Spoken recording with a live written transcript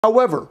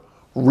However,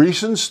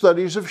 recent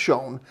studies have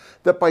shown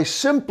that by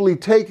simply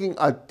taking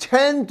a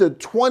 10 to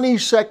 20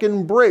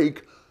 second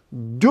break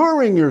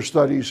during your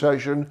study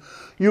session,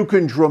 you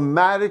can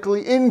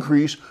dramatically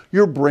increase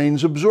your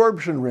brain's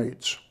absorption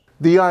rates.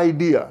 The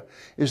idea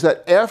is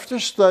that after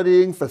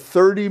studying for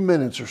 30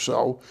 minutes or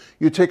so,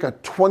 you take a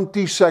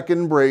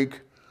 20-second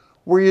break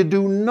where you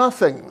do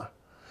nothing.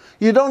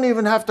 You don't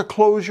even have to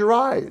close your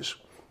eyes,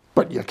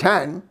 but you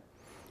can.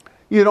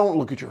 You don't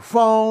look at your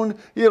phone,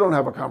 you don't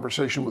have a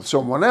conversation with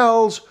someone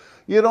else,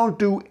 you don't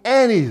do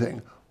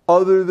anything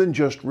other than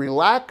just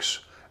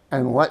relax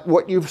and let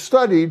what you've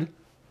studied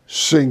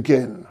sink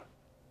in.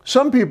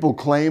 Some people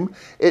claim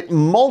it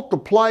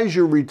multiplies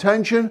your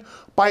retention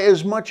by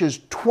as much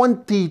as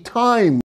 20 times.